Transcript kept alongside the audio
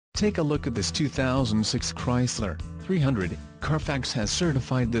Take a look at this 2006 Chrysler 300. Carfax has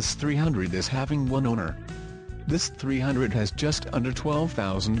certified this 300 as having one owner. This 300 has just under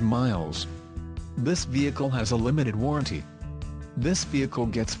 12,000 miles. This vehicle has a limited warranty. This vehicle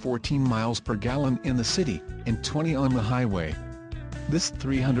gets 14 miles per gallon in the city, and 20 on the highway. This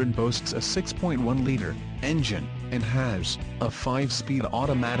 300 boasts a 6.1-liter engine, and has a 5-speed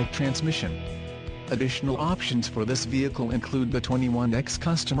automatic transmission. Additional options for this vehicle include the 21X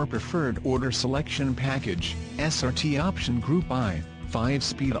Customer Preferred Order Selection Package, SRT Option Group I,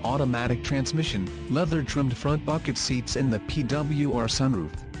 5-speed automatic transmission, leather-trimmed front bucket seats and the PWR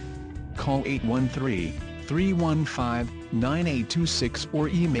sunroof. Call 813-315-9826 or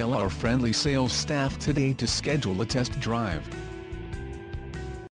email our friendly sales staff today to schedule a test drive.